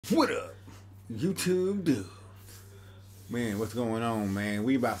What up, YouTube dudes? Man, what's going on, man?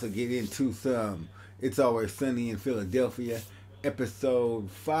 We about to get into some It's Always Sunny in Philadelphia, episode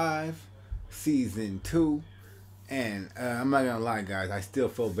 5, season 2. And I'm not gonna lie, guys, I still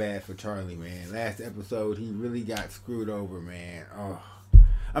feel bad for Charlie, man. Last episode, he really got screwed over, man. Oh,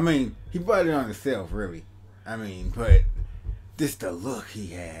 I mean, he brought it on himself, really. I mean, but just the look he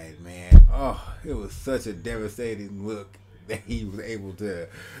had, man. Oh, it was such a devastating look that he was able to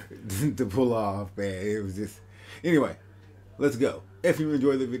pull off, man. It was just... Anyway, let's go. If you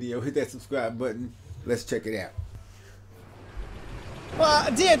enjoyed the video, hit that subscribe button. Let's check it out.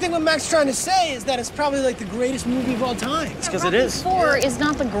 Well, D, I think what Mac's trying to say is that it's probably like the greatest movie of all time. It's because it is. Rocky IV is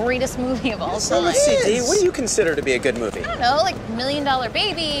not the greatest movie of all time. Let's see, D, what do you consider to be a good movie? I don't know, like $1 Million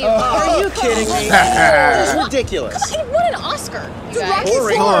Baby. Are you kidding me? That is ridiculous. It won an Oscar, you guys. Rocky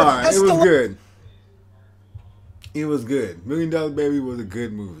IV. Come on, That's it was the- good. It was good. $1 Million Baby was a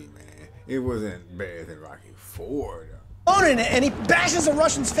good movie, man. It wasn't better than Rocky IV, though. In it, and he bashes a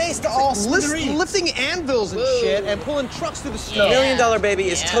Russian's face to all smithereens. Lifting anvils and shit and pulling trucks through the snow. Yeah. $1 Million Baby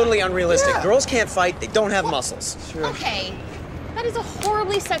is totally unrealistic. Yeah. Girls can't fight, they don't have muscles. Okay, that is a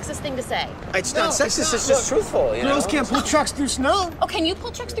horribly sexist thing to say. It's not No, sexist, it's it's not. just truthful, you know? Girls can't pull trucks through snow. Oh, can you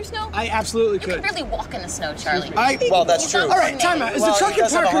pull trucks through snow? I absolutely You can could. barely walk in the snow, Charlie. Well, that's true. All right, time out. Is Well, the truck he in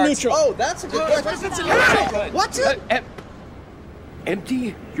does have a park or hard- neutral? Oh, that's a good question. What if it's in neutral? What?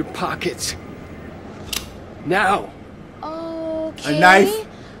 Empty your pockets. Now. Okay. A knife?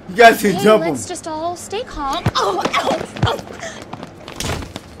 You guys can Okay, jump him. let's just all stay calm. Oh, ow,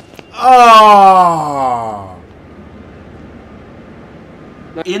 Oh!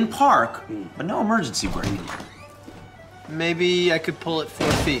 In park, but no emergency brake. Maybe I could pull it 4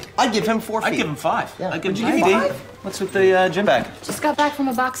 feet. I'd give him 4 feet. I'd give him 5. I'd give him 5. What's with the gym bag? Just got back from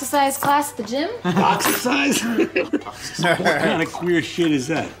a boxer-size class at the gym. Exercise? What kind of queer shit is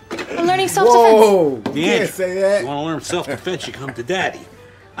that? I'm learning self-defense. Whoa! You Yeah. can't say that. You want to learn self-defense, you come to daddy.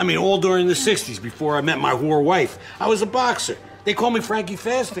 I mean, all during the 60s, before I met my whore wife, I was a boxer. They call me Frankie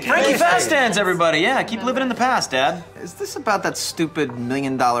Fast. Frankie Fast Hands, everybody. Yeah, keep living in the past, Dad. Is this about that stupid $1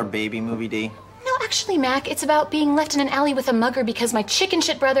 Million Baby movie, D? No, actually, Mac, it's about being left in an alley with a mugger because my chicken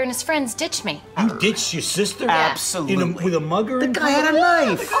shit brother and his friends ditched me. You ditched your sister? Absolutely. With a mugger? The guy had a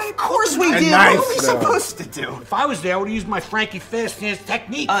knife. Of course we did. knife, What are we though. supposed to do? If I was there, I would have used my Frankie Fast Hands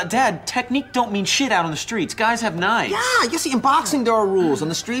technique. Dad, technique don't mean shit out on the streets. Guys have knives. Yeah, you see, in boxing there are rules. On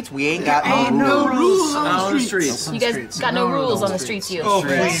the streets, we ain't got no rules. On the streets. You guys got no rules on the streets, you. Oh,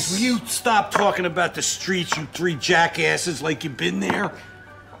 please, will you stop talking about the streets, you three jackasses, like you've been there?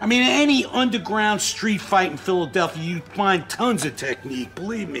 I mean, any underground street fight in Philadelphia, you'd find tons of technique,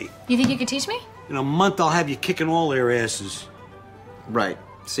 believe me. You think you could teach me? In a month, I'll have you kicking all their asses. Right.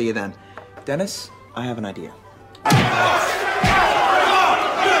 See you then. Dennis, I have an idea.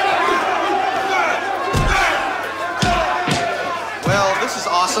 Well, this is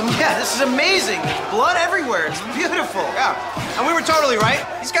awesome. Yeah, this is amazing. There's blood everywhere. It's beautiful. Yeah. And we were totally right.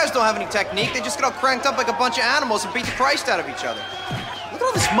 These guys don't have any technique. They just get all cranked up like a bunch of animals and beat the Christ out of each other. Look at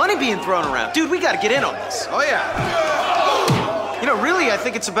all this money being thrown around. Dude, we gotta get in on this. Oh, yeah. You know, really, I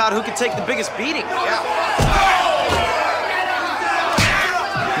think it's about who can take the biggest beating. Yeah.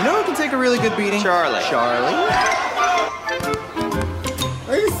 You know who can take a really good beating? Charlie. Charlie?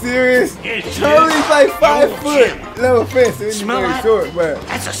 Are you serious? Yes, Charlie's yes. like 5 Oh, foot. shit. No offense, he's Smell very that? short, but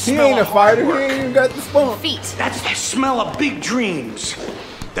That's a he smell ain't a of hard fighter. He work. ain't even got the spunk. Feet. That's the smell of big dreams.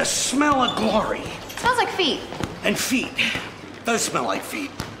 The smell of glory. Sounds like feet. And feet. Does smell like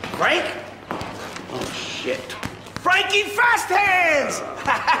feet. Frank? Oh, shit. Frankie Fast Hands!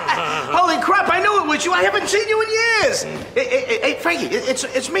 Holy crap, I knew it was you. I haven't seen you in years. Hey, Frankie,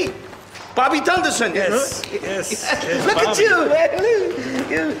 it's me. Bobby Dunderson. Yes, yes. Look at you, man.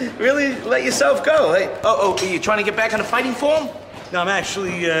 You really let yourself go. Hey, are you trying to get back on the fighting form? No, I'm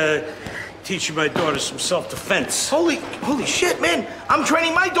actually teaching my daughter some self-defense. Holy shit, man. I'm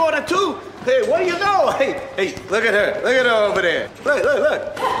training my daughter, too. Hey, what do you know? Hey, look at her. Look at her over there.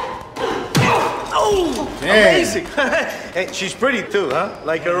 Look. Oh, Damn. amazing. Hey, she's pretty, too, huh?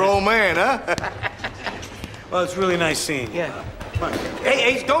 Like her old man, huh? Well, it's really nice seeing you. Yeah.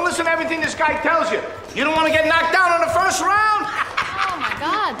 Hey, don't listen to everything this guy tells you. You don't want to get knocked down on the first round? Oh my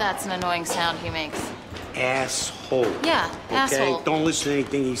god, that's an annoying sound he makes. Asshole. Yeah, Okay? asshole. Don't listen to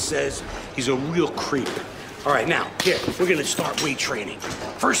anything he says. He's a real creep. All right, now, here, we're gonna start weight training.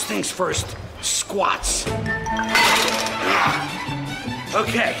 First things first, squats.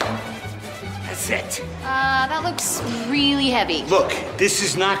 Okay. That's it. That looks really heavy. Look, this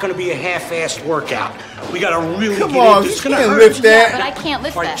is not going to be a half-assed workout. We got to really Come get on, into you It's gonna can't hurt. lift that. But I can't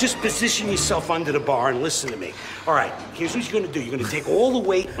lift All right, that. just position yourself under the bar and listen to me. All right, here's what you're going to do. You're going to take all the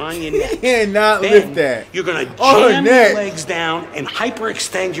weight on your neck. You cannot Then lift that. You're going to On her jam your neck. legs down and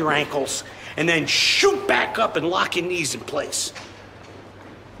hyperextend your ankles, and then shoot back up and lock your knees in place.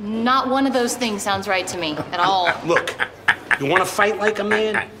 Not one of those things sounds right to me at all. Look, you want to fight like a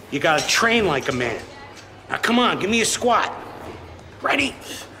man? You got to train like a man. Now, come on, give me a squat. Ready?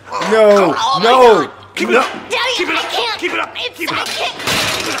 No, Oh my no. God. Keep it up. Daddy, Keep it I up. can't. Keep it up. Keep it I up. can't.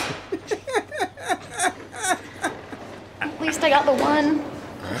 At least I got the one.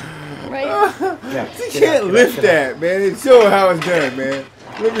 Right? You can't lift that, man. It's show how it's done, man.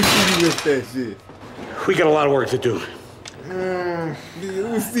 Let me see you lift that shit. We got a lot of work to do. Let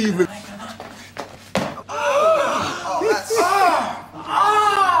me see you lift.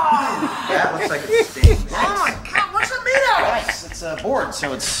 That looks like it stings. Oh my God, what's it made out of? It's a board,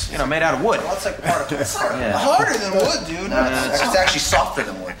 so it's made out of wood. Well, it's like part of it. It's Harder than wood, dude. it's actually softer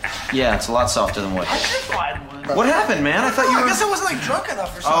than wood. Yeah, it's a lot softer than wood. What happened, man? I thought you were. I guess I wasn't like drunk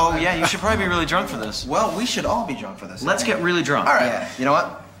enough or something. Oh yeah, you should probably be really drunk for this. Well, we should all be drunk for this. Let's get really drunk. All right. Yeah. You know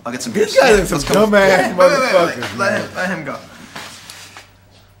what? I'll get some These beers. guys are some Let's go. dumbass motherfuckers, man. Let him go.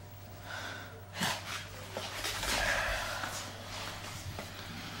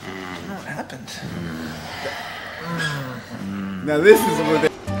 What happened? Now this is what they.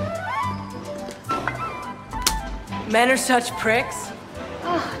 Men are such pricks.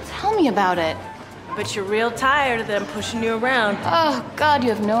 Oh, tell me about it. But you're real tired of them pushing you around. Oh, God, you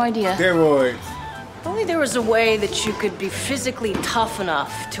have no idea. Steroids. If only there was a way that you could be physically tough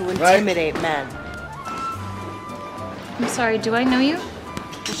enough to intimidate men. I'm sorry, do I know you?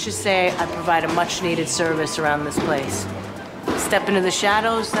 Let's just say I provide a much-needed service around this place. Step into the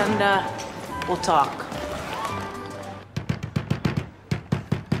shadows and we'll talk.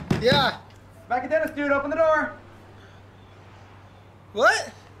 Yeah. Mac and Dennis, dude, open the door.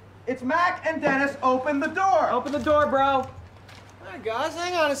 What? It's Mac and Dennis, open the door. Open the door, bro. All right, guys,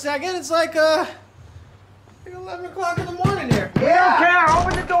 hang on a second. It's like 11 o'clock in the morning here. We don't care,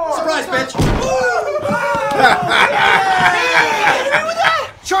 open the door. Surprise, bitch.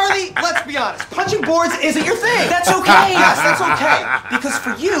 Charlie, let's be honest. Punching boards isn't your thing. That's okay. Yes, that's okay. Because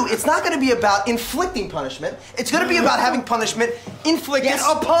for you, it's not going to be about inflicting punishment. It's going to be about having punishment inflicted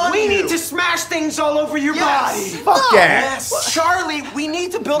upon you. We need to smash things all over your body. Fuck that. Yes. Charlie, we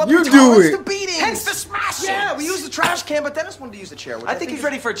need to build up You the do tolerance it. to beatings. Hence the smashing. Yeah, we used the trash can, but Dennis wanted to use the chair. I think he's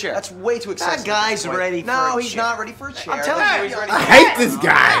ready for a chair. That's way too excessive. That guy's ready for a chair. No, he's not ready for a chair. I'm telling you, he's ready. I hate this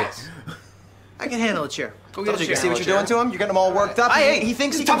guy. I can handle a chair. Go get a chair. See what you're doing to him? You're getting him all worked up. He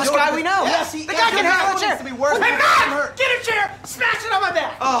thinks he's the toughest guy we know. Yes, the guy can handle a chair. To be worth Hey, man! Get a chair! Smash it on my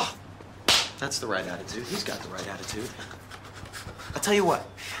back! Oh, that's the right attitude. He's got the right attitude. I'll tell you what,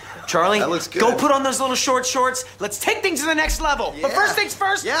 Charlie, that looks good. Go put on those little short shorts. Let's take things to the next level. Yeah. But first things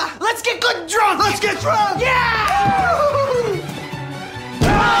first, let's get good drunk. Let's get drunk. Yeah!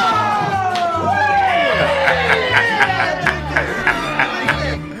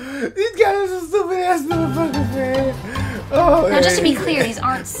 These guys are some stupid ass motherfuckers, man. Oh, Now, just to be man. clear, these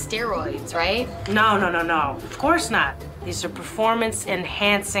aren't steroids, right? No. Of course not. These are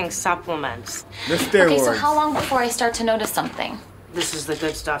performance-enhancing supplements. The steroids. Okay, so how long before I start to notice something? This is the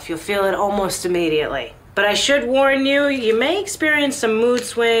good stuff. You'll feel it almost immediately. But I should warn you, you may experience some mood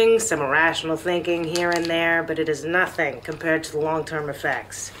swings, some irrational thinking here and there, but it is nothing compared to the long-term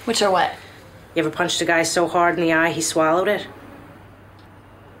effects. Which are what? You ever punched a guy so hard in the eye he swallowed it?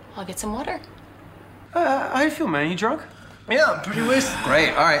 I'll get some water. How you feel, man? You drunk? Yeah, I'm pretty wasted.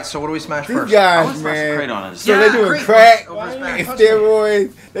 Great. All right. So what do we smash These first? guys, man. So Yeah, they're doing great. crack Punch and me.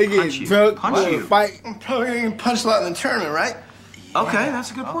 steroids. They get drunk, Punch doing you. fight. I'm probably gonna punch a lot in the tournament, right? Okay,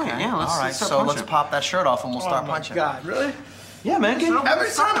 that's a good point. Yeah, let's start punching. Let's pop that shirt off and we'll start punching. God, really? Yeah, man. Every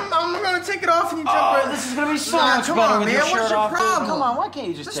time I'm gonna take it off and you jump right. This is gonna be so Nah, much come better on, with man. your What's shirt your off. dude. problem? Come on, why can't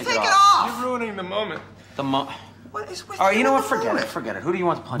you just Just take take it it off? off. You're ruining the moment. What is with you? Forget it. Forget it. Who do you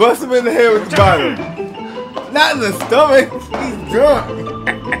want to punch? Bust him in the head with the bottle. Not in the stomach. He's drunk.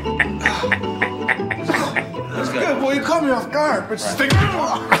 That's good. Good, boy, you caught me off guard, but just take it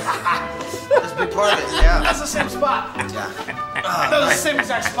off. That's a big part of it. Yeah. That's the same spot. Yeah. That's the same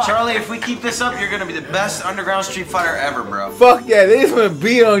exact spot. Charlie, if we keep this up, you're gonna be the best underground street fighter ever, bro. Fuck that. They just want to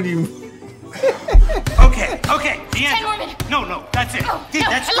beat on you. Okay, D'Angelo. 10 more minutes. No, that's it. No,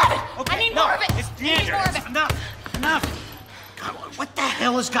 That's 11. Okay, I need more of it. It's I need D'Angelo. more of it. Enough. God, what the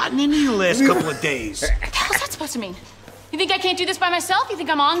hell has gotten into you the last couple of days? What the hell's that supposed to mean? You think I can't do this by myself? You think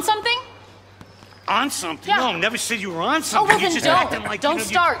I'm on something? On something? Yeah. No, never said you were on Oh, something. well, You're then just don't. acting like Don't you know,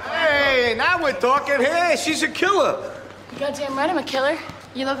 start. Hey, now we're talking. Hey, she's a killer. You goddamn right I'm a killer.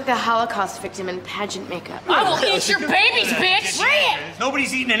 You look like a Holocaust victim in pageant makeup. I will eat your babies, bitch! Bring it!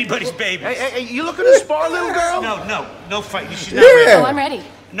 Nobody's eating anybody's babies. Hey, you looking to spar, little girl? No fight. She's not ready. Oh, I'm ready.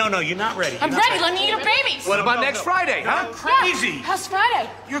 No, you're not ready. I'm ready. Let me eat your babies. What about next Friday, huh? You're crazy. Yeah. How's Friday?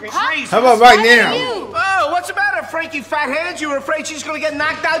 You're crazy. How about right now? Oh, what's the matter, Frankie Fathead? You were afraid she's gonna get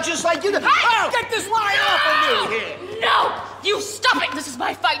knocked out just like you did? Oh, get this lie off of me here. No! You stop it! This is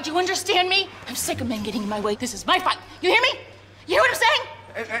my fight. Do you understand me? I'm sick of men getting in my way. This is my fight. You hear me? You hear what I'm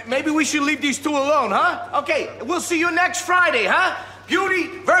saying? Maybe we should leave these two alone, huh? Okay, we'll see you next Friday, huh? Beauty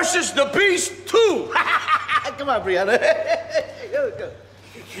versus the Beast 2. Come on, Brianna. Go.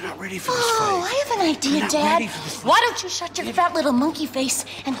 You're not ready for this fight. Oh, I have an idea, not Dad. ready for this Why don't you shut your fat little monkey face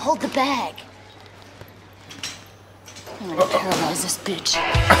and hold the bag? I'm gonna paralyze this bitch.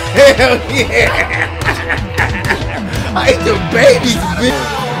 Hell yeah! I ate the babies, bitch.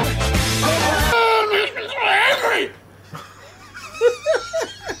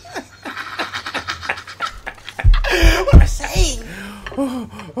 What am I saying?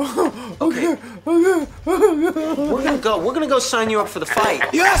 Okay. We're gonna go sign you up for the fight.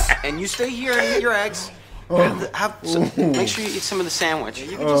 Yes! And you stay here and eat your eggs. Make sure you eat some of the sandwich.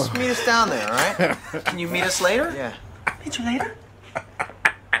 You can just meet us down there, all right? Can you meet us later? Yeah. Meet you later?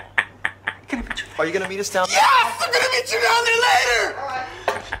 Are you gonna meet us down there? Yes! I'm gonna meet you down there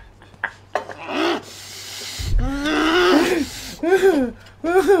later!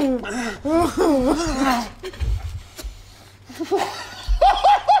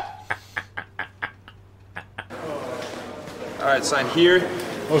 All right, sign here,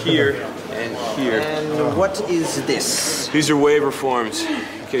 here, and here. And what is this? These are waiver forms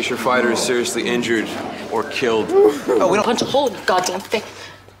in case your fighter is seriously injured or killed. Oh, we don't punch a hole in your goddamn thing.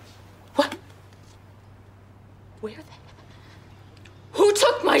 What? Where the... Who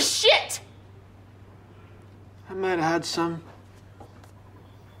took my shit? I might have had some.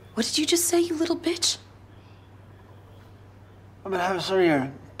 What did you just say, you little bitch? I'm gonna have some of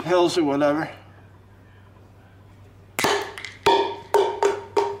your pills or whatever.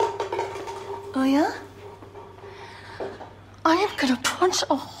 Oh, yeah? I am gonna punch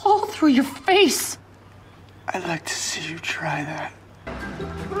a hole through your face. I'd like to see you try that.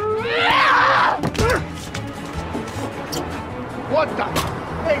 What the?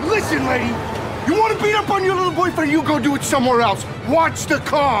 Hey, listen, lady. You want to beat up on your little boyfriend, you go do it somewhere else. Watch the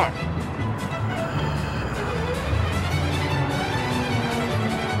car.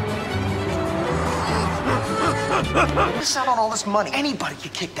 Miss out on all this money. Anybody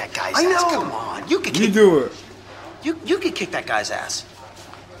could kick that guy's I ass. know. Come on. You could You kick. do it. You could kick that guy's ass.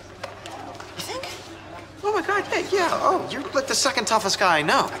 You think? Oh my God, yeah. Oh, you're like the second toughest guy I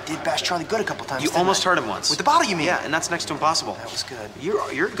know. I did bash Charlie good a couple times. You didn't almost I? hurt him once. With the bottle, you mean? Yeah, and that's next to impossible. That was good.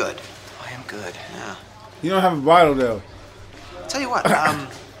 You're good. I am good. Yeah. You don't have a bottle though. Tell you what,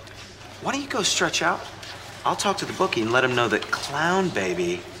 why don't you go stretch out? I'll talk to the bookie and let him know that Clown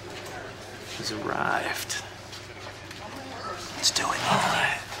Baby has arrived. Let's do it.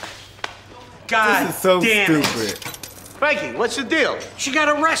 God This is so damn stupid. Frankie, what's the deal? She got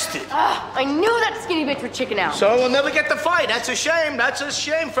arrested. I knew that skinny bitch would chicken out. So we'll never get the fight. That's a shame. That's a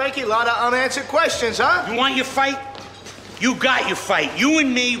shame, Frankie. A lot of unanswered questions, huh? You want your fight? You got your fight. You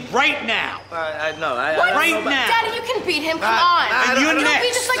and me right now. No, I Right don't know about- now. Daddy, you can beat him. Come I on. don't- you're It'll be next.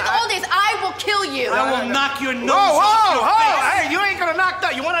 just like the old days. I will kill you. I will knock your nose Whoa, off your whoa, whoa! face. Hey, you ain't gonna knock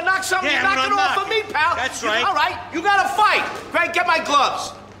that. You wanna knock something? Yeah, you I'm knock it gonna off knock of me, pal. That's You- right. All right, you gotta fight. Frank, get my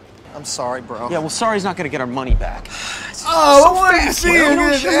gloves. I'm sorry, bro. Yeah, well, sorry's not gonna get our money back. Oh, what did you see You him know,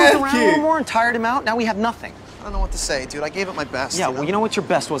 get she his moved ass around a little kicked? more and tired him out. Now we have nothing. I don't know what to say, dude. I gave it my best. Yeah, well, you know what? Your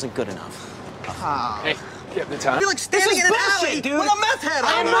best wasn't good enough. Hey, get the time. You're like standing in an alley, dude. with a meth head.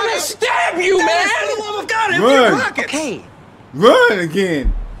 I'm on gonna it. stab you, Dennis, man! For the love of God, empty Run. your pockets. Okay. Run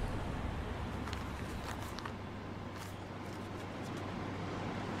again.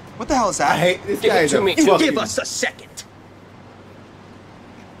 What the hell is that? I hate this Give guy. it to me. Give us a second.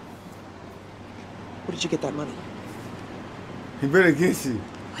 Where did you get that money? He better get you.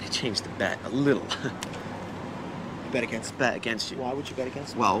 Might have changed the bet a little. Bet against. Bet against you. Why would you bet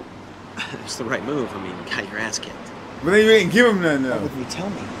against? Well, it's the right move. I mean, you got your ass kicked. But then you ain't give him nothing Why though. wouldn't you tell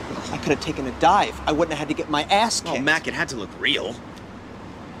me? I could have taken a dive. I wouldn't have had to get my ass kicked. Oh, Mac, it had to look real.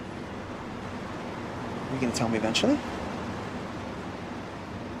 Are you gonna tell me eventually?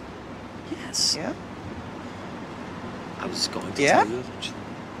 Yes. Yeah. I was going to Yeah? tell you eventually.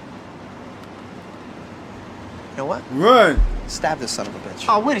 You know what? Run. Stab this son of a bitch.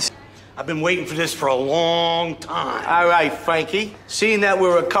 Oh, wait a second. I've been waiting for this for a long time. All right, Frankie. Seeing that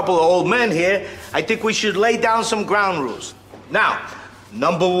we're a couple of old men here, I think we should lay down some ground rules. Now,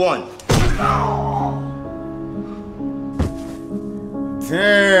 number one.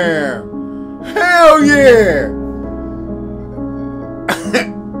 Damn. Hell yeah.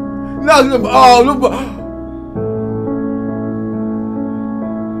 No, look, oh, look.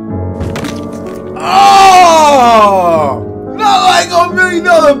 Oh! Not like $1 million,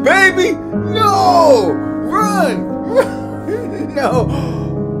 baby! No! Run! Run! No!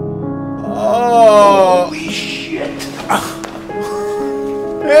 Oh! Holy shit!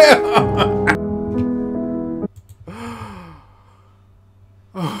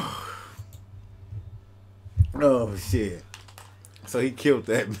 Oh shit! So he killed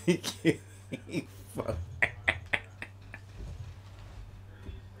that Mickey.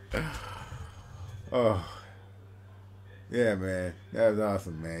 Oh. Yeah, man. That was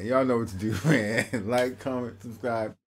awesome, man. Y'all know what to do, man. Like, comment, subscribe.